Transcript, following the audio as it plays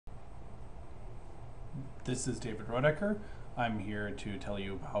This is David Rodecker. I'm here to tell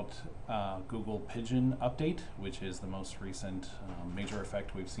you about Google Pigeon Update, which is the most recent major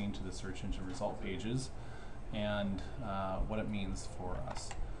effect we've seen to the search engine result pages, and what it means for us.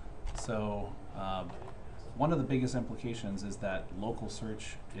 So one of the biggest implications is that local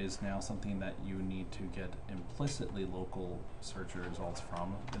search is now something that you need to get implicitly local search results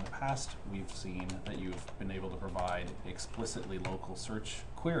from. In the past, we've seen that you've been able to provide explicitly local search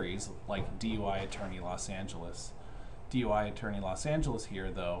queries like DUI Attorney Los Angeles. DUI Attorney Los Angeles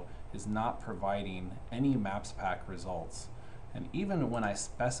here, though, is not providing any Maps Pack results. And even when I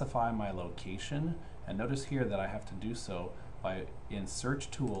specify my location, and notice here that I have to do so in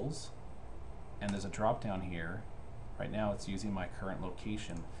Search Tools, and there's a drop down here. Right now it's using my current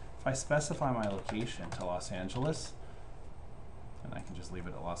location. If I specify my location to Los Angeles, and I can just leave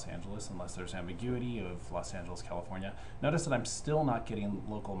it at Los Angeles unless there's ambiguity of Los Angeles, California, notice that I'm still not getting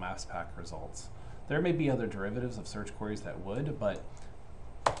local Maps Pack results. There may be other derivatives of search queries that would, but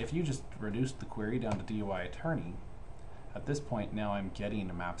if you just reduced the query down to DUI Attorney, at this point now I'm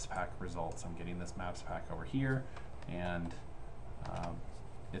getting Maps Pack results. I'm getting this Maps Pack over here, and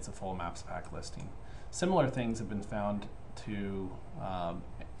it's a full Maps Pack listing. Similar things have been found to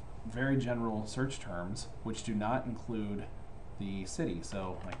very general search terms which do not include the city.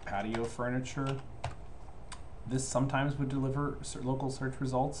 So like patio furniture, this sometimes would deliver local search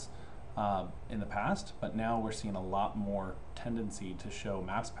results in the past, but now we're seeing a lot more tendency to show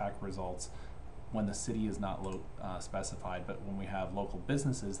Maps Pack results when the city is not specified, but when we have local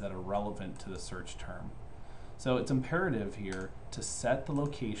businesses that are relevant to the search term. So it's imperative here to set the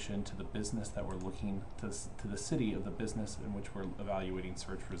location to the business that we're looking to the city of the business in which we're evaluating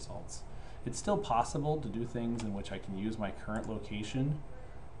search results. It's still possible to do things in which I can use my current location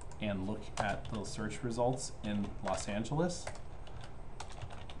and look at those search results in Los Angeles.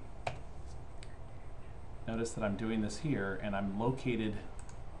 Notice that I'm doing this here and I'm located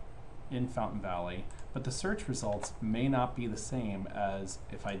in Fountain Valley, but the search results may not be the same as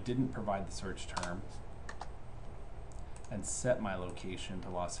if I didn't provide the search term and set my location to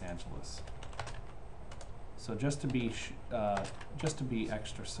Los Angeles. So just to be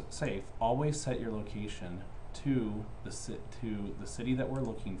extra safe, always set your location to the city that we're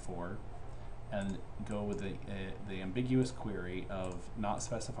looking for, and go with the ambiguous query of not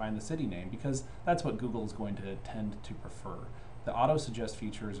specifying the city name, because that's what Google is going to tend to prefer. The auto suggest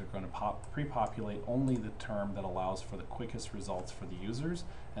features are going to pre-populate only the term that allows for the quickest results for the users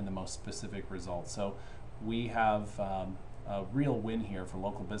and the most specific results. So we have a real win here for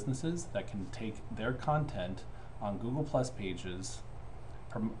local businesses that can take their content on Google Plus pages,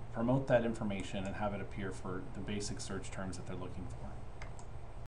 promote that information, and have it appear for the basic search terms that they're looking for.